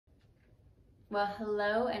Well,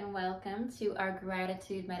 hello and welcome to our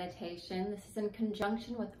gratitude meditation. This is in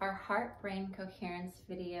conjunction with our heart-brain coherence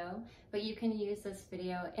video, but you can use this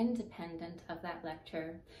video independent of that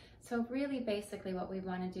lecture. So really basically what we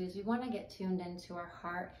want to do is we want to get tuned into our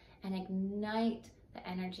heart and ignite the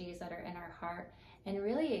energies that are in our heart and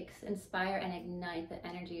really inspire and ignite the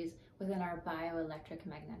energies within our bioelectric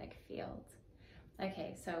magnetic field.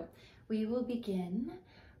 Okay, so we will begin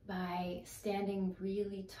by standing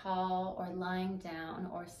really tall or lying down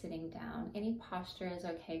or sitting down. Any posture is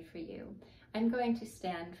okay for you. I'm going to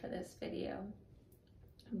stand for this video,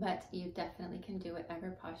 but you definitely can do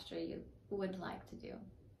whatever posture you would like to do.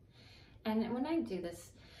 And when I do this,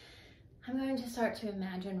 I'm going to start to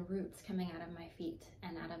imagine roots coming out of my feet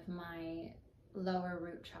and out of my lower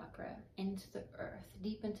root chakra into the earth,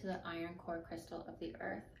 deep into the iron core crystal of the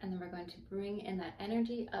earth. And then we're going to bring in that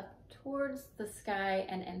energy up towards the sky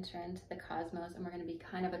and enter into the cosmos. And we're going to be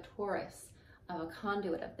kind of a torus, of a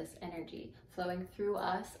conduit of this energy flowing through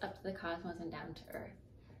us up to the cosmos and down to earth.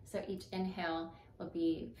 So each inhale will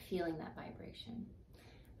be feeling that vibration.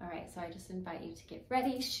 All right, so I just invite you to get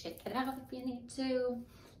ready, shake it out if you need to.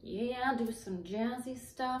 Yeah, do some jazzy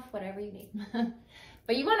stuff, whatever you need.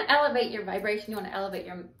 But you want to elevate your vibration, you want to elevate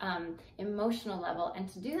your emotional level. And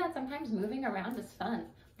to do that, sometimes moving around is fun.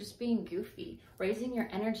 Just being goofy, raising your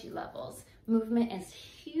energy levels. Movement is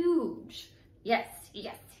huge. Yes,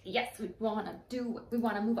 yes, yes. We want to do it. We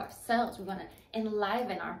want to move ourselves. We want to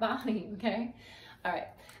enliven our body, okay? All right,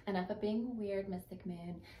 enough of being weird, Mystic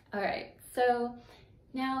Moon. All right, so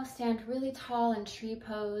now stand really tall in tree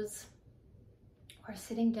pose, or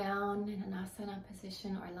sitting down in an asana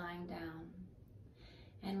position or lying down.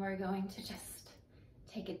 And we're going to just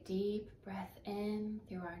take a deep breath in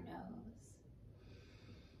through our nose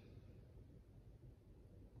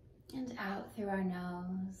and out through our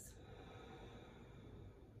nose.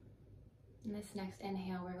 In this next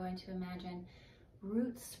inhale, we're going to imagine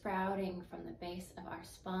roots sprouting from the base of our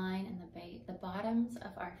spine and the bottoms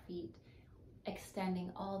of our feet,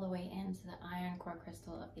 extending all the way into the iron core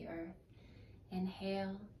crystal of the earth.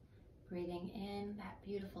 Inhale, breathing in that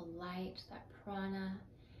beautiful light, that prana,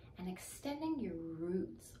 and extending your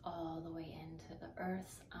roots all the way into the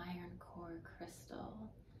earth's iron core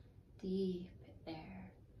crystal, deep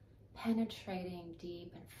there, penetrating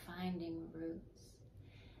deep and finding roots.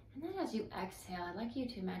 And then as you exhale, I'd like you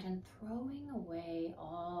to imagine throwing away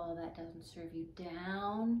all that doesn't serve you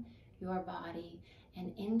down your body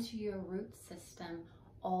and into your root system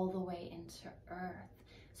all the way into earth,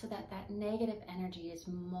 so that that negative energy is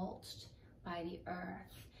mulched by the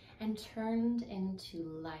earth and turned into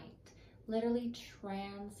light, literally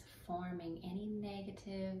transforming any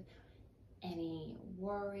negative, any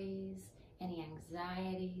worries, any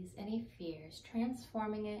anxieties, any fears,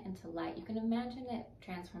 transforming it into light. You can imagine it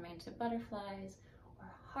transforming into butterflies or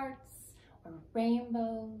hearts or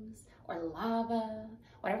rainbows or lava,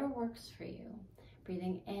 whatever works for you.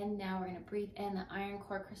 Breathing in, now we're going to breathe in the iron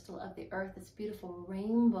core crystal of the earth, this beautiful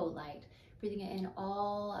rainbow light. Breathing it in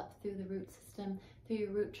all up through the root system, through your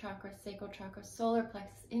root chakra, sacral chakra, solar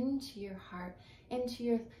plexus, into your heart, into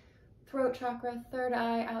your throat chakra, third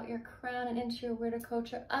eye, out your crown, and into your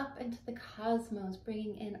Virtakocha, up into the cosmos,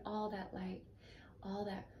 bringing in all that light, all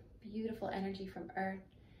that beautiful energy from earth,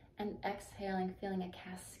 and exhaling, feeling a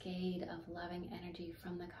cascade of loving energy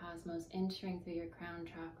from the cosmos entering through your crown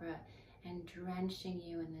chakra and drenching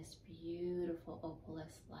you in this beautiful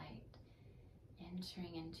opalescent light,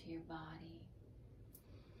 entering into your body.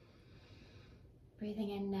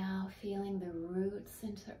 Breathing in now, feeling the roots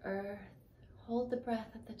into earth. Hold the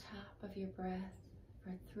breath at the top of your breath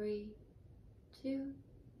for 3, 2,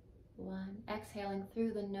 1. Exhaling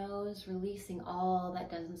through the nose, releasing all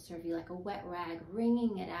that doesn't serve you like a wet rag,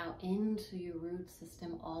 wringing it out into your root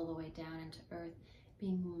system all the way down into earth,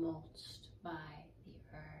 being mulched by the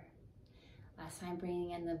earth. Last time,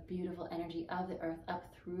 bringing in the beautiful energy of the earth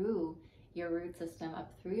up through your root system,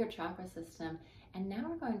 up through your chakra system. And now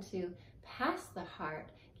we're going to pass the heart,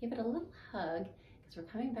 give it a little hug, because we're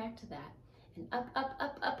coming back to that. And up, up,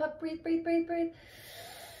 up, up, up, breathe, breathe, breathe, breathe.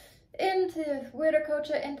 Into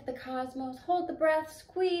Virtakocha, into the cosmos. Hold the breath,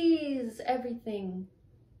 squeeze everything.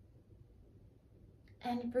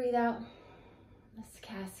 And breathe out this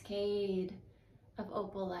cascade of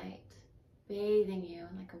opal light, bathing you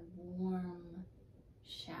in like a warm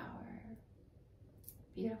shower.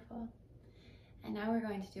 Beautiful. And now we're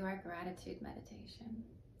going to do our gratitude meditation.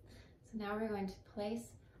 So now we're going to place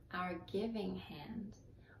our giving hand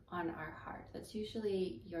on our heart. That's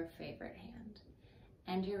usually your favorite hand.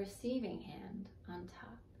 And your receiving hand on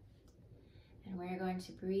top. And we're going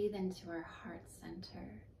to breathe into our heart center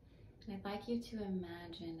And I'd like you to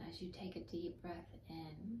imagine as you take a deep breath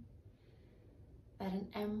in that an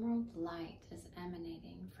emerald light is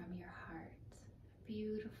emanating from your heart.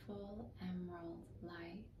 Beautiful emerald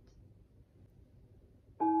light.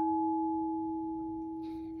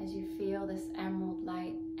 As you feel this emerald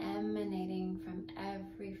light emanating from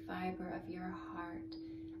every fiber of your heart,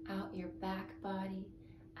 out your back body,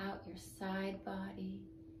 out your side body,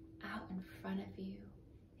 out in front of you,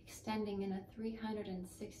 extending in a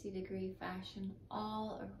 360-degree fashion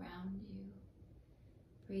all around you.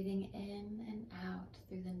 Breathing in and out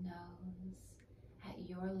through the nose at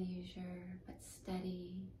your leisure, but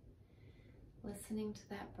steady. Listening to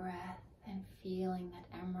that breath and feeling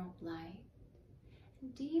that emerald light.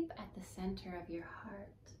 And deep at the center of your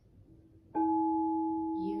heart,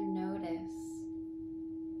 you notice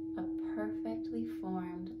a perfectly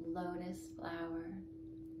formed lotus flower.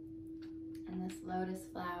 And this lotus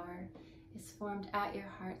flower is formed at your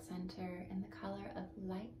heart center in the color of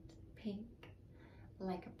light pink,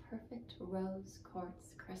 like a perfect rose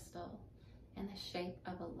quartz crystal in the shape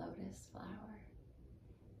of a lotus flower.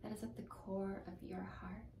 That is at the core of your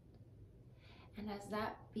heart. And as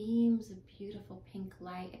that beams of beautiful pink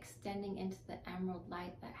light extending into the emerald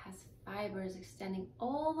light that has fibers extending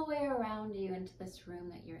all the way around you into this room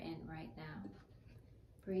that you're in right now.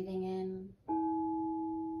 Breathing in,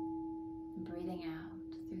 and breathing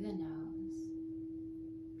out through the nose.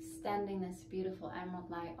 Extending this beautiful emerald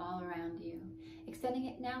light all around you. Extending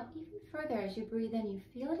it now even further as you breathe in. You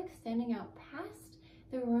feel it extending out past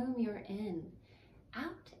the room you're in,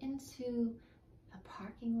 out into the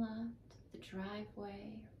parking lot, the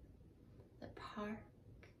driveway, the park,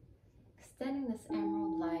 extending this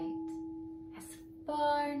emerald light as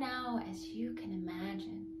far now as you can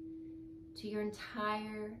imagine to your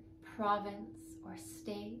entire province or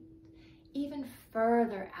state, even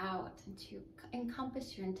further out and to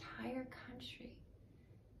encompass your entire country.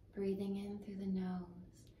 Breathing in through the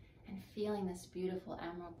nose and feeling this beautiful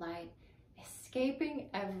emerald light escaping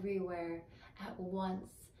everywhere at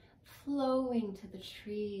once, flowing to the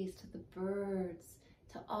trees, to the birds,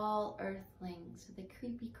 to all earthlings, to the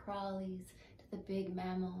creepy crawlies, to the big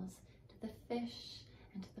mammals, to the fish,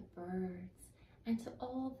 and to the birds, and to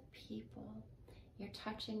all the people. You're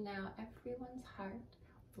touching now everyone's heart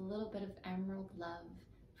with a little bit of emerald love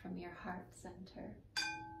from your heart center.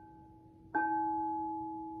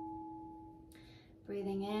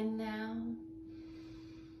 Breathing in now.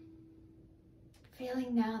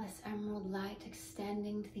 Feeling now this emerald light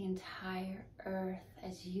extending to the entire earth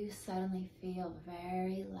as you suddenly feel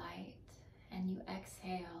very light, and you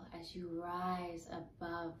exhale as you rise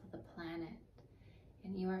above the planet,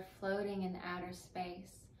 and you are floating in outer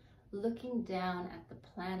space, looking down at the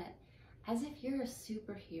planet as if you're a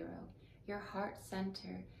superhero, your heart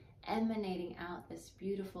center emanating out this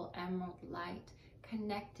beautiful emerald light,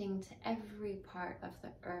 connecting to every part of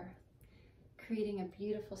the earth, creating a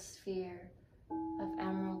beautiful sphere of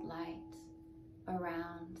emerald light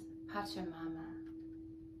around Pachamama.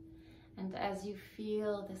 And as you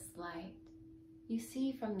feel this light, you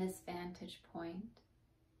see from this vantage point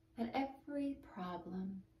that every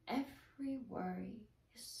problem, every worry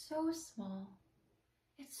is so small,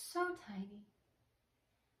 it's so tiny.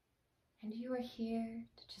 And you are here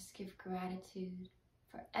to just give gratitude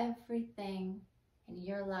for everything in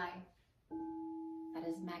your life that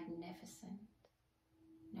is magnificent,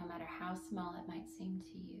 no matter how small it might seem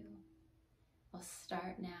to you. We'll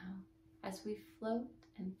start now as we float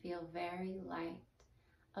and feel very light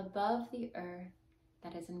above the earth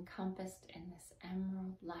that is encompassed in this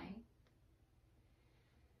emerald light.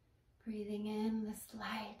 Breathing in this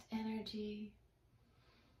light energy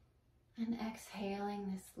and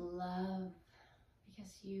exhaling this love,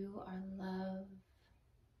 because you are love.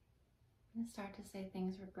 And start to say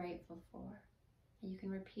things we're grateful for. And you can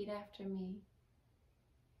repeat after me,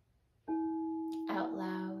 out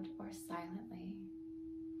loud or silently.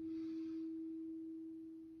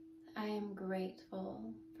 I am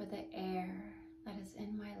grateful for the air that is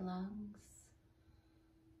in my lungs.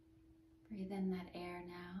 Breathe in that air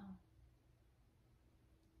now.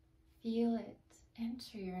 Feel it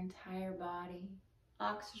enter your entire body,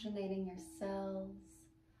 oxygenating your cells,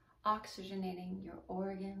 oxygenating your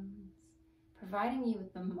organs, providing you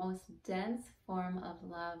with the most dense form of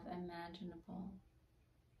love imaginable.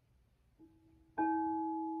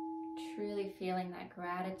 Truly feeling that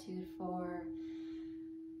gratitude for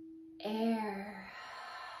air.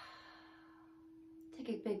 Take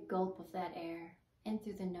a big gulp of that air in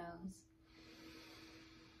through the nose.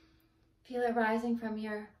 Feel it rising from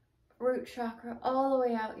your root chakra all the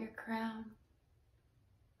way out your crown,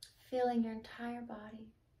 filling your entire body.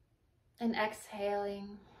 And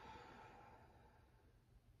exhaling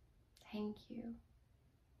Thank you.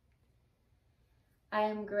 I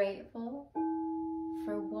am grateful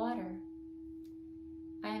for water.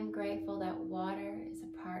 I am grateful that water is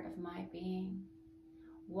a part of my being.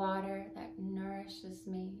 Water that nourishes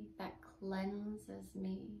me, that cleanses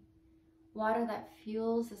me. Water that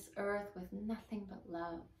fuels this earth with nothing but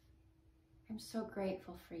love. I'm so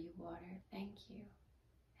grateful for you, water. Thank you.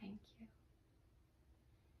 Thank you.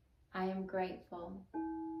 I am grateful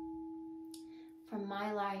for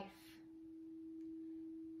my life.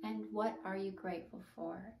 And what are you grateful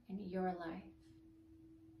for in your life?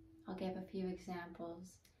 I'll give a few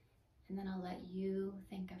examples and then I'll let you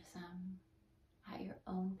think of some at your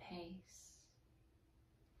own pace.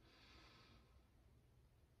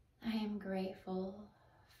 I am grateful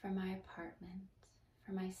for my apartment,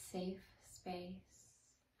 for my safe space.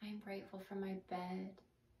 I am grateful for my bed.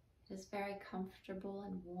 It is very comfortable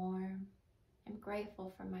and warm. I'm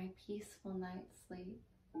grateful for my peaceful night's sleep.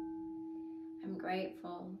 I'm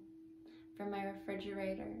grateful for my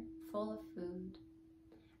refrigerator full of food.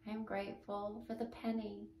 I am grateful for the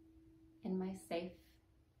penny in my safe.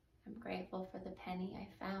 I'm grateful for the penny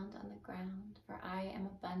I found on the ground, for I am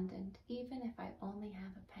abundant even if I only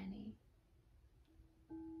have a penny.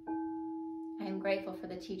 I am grateful for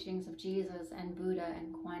the teachings of Jesus and Buddha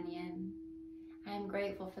and Kuan Yin. I am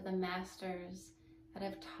grateful for the masters that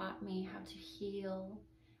have taught me how to heal.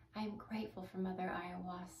 I am grateful for Mother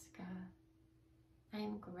Ayahuasca. I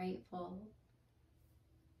am grateful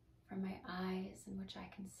for my eyes in which I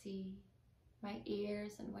can see, my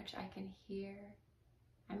ears in which I can hear.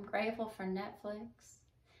 I'm grateful for Netflix.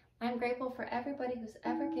 I'm grateful for everybody who's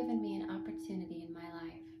ever given me an opportunity in my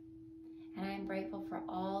life. And I am grateful for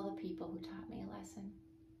all the people who taught me a lesson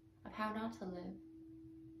of how not to live.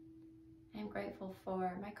 I am grateful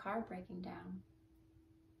for my car breaking down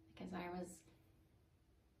because I was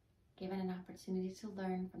given an opportunity to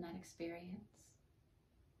learn from that experience.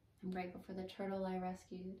 I'm grateful for the turtle I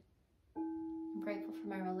rescued. I'm grateful for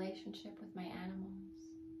my relationship with my animals.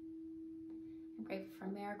 I'm grateful for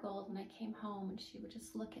Marigold when I came home and she would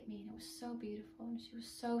just look at me and it was so beautiful and she was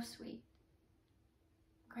so sweet.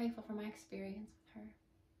 I'm grateful for my experience with her,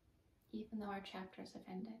 even though our chapters have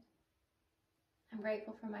ended. I'm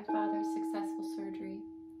grateful for my father's successful surgery.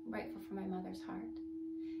 I'm grateful for my mother's heart.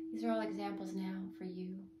 These are all examples now for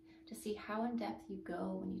you to see how in depth you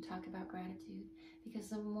go when you talk about gratitude, because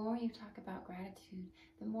the more you talk about gratitude,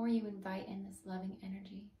 the more you invite in this loving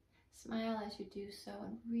energy. Smile as you do so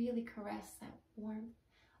and really caress that warmth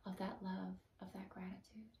of that love, of that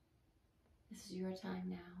gratitude. This is your time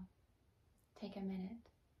now. Take a minute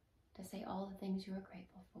to say all the things you are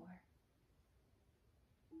grateful for.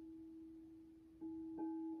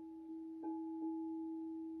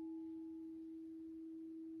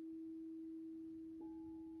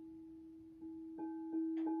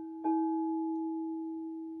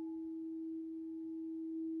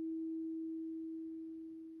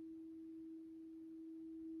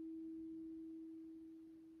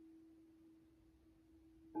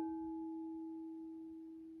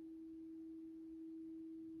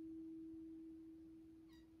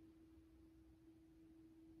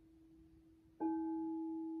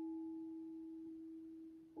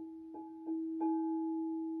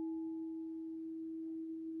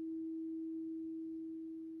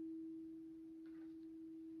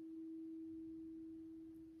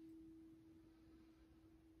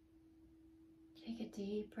 Take a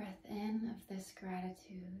deep breath in of this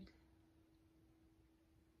gratitude.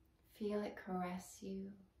 Feel it caress you,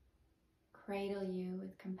 cradle you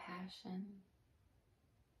with compassion,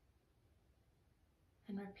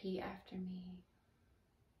 and repeat after me.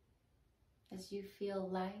 As you feel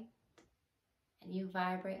light and you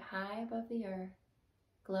vibrate high above the earth,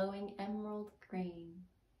 glowing emerald green,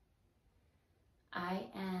 I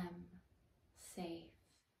am safe.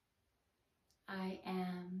 I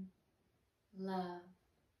am love.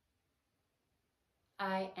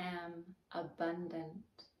 I am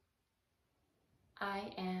abundant.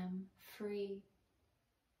 I am free.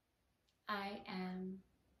 I am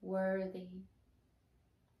worthy.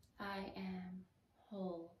 I am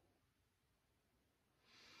whole.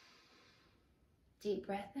 Deep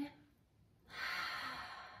breath in and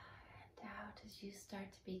out as you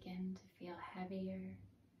start to begin to feel heavier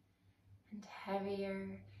and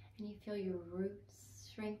heavier, and you feel your roots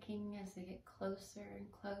shrinking as they get closer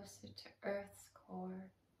and closer to Earth's core,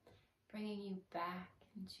 bringing you back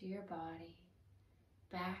into your body,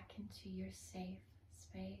 back into your safe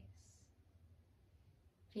space,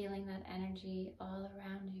 feeling that energy all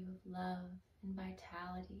around you of love and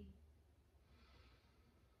vitality.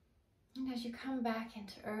 And as you come back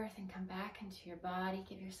into Earth and come back into your body,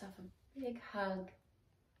 give yourself a big hug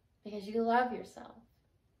because you love yourself.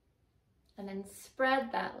 And then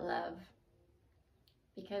spread that love,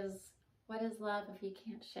 because what is love if you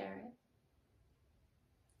can't share it?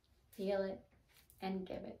 Feel it and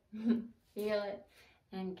give it. Feel it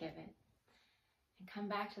and give it. And come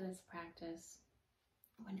back to this practice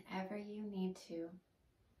whenever you need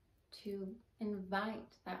to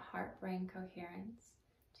invite that heart-brain coherence,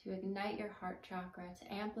 to ignite your heart chakra,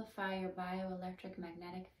 to amplify your bioelectric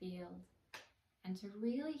magnetic field, and to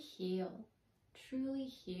really heal, truly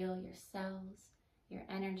heal your cells, your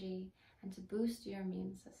energy, and to boost your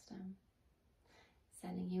immune system.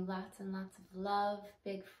 Sending you lots and lots of love,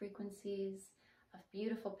 big frequencies of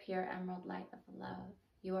beautiful, pure emerald light of love.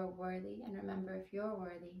 You are worthy, and remember, if you're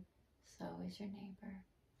worthy, so is your neighbor.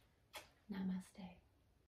 Namaste.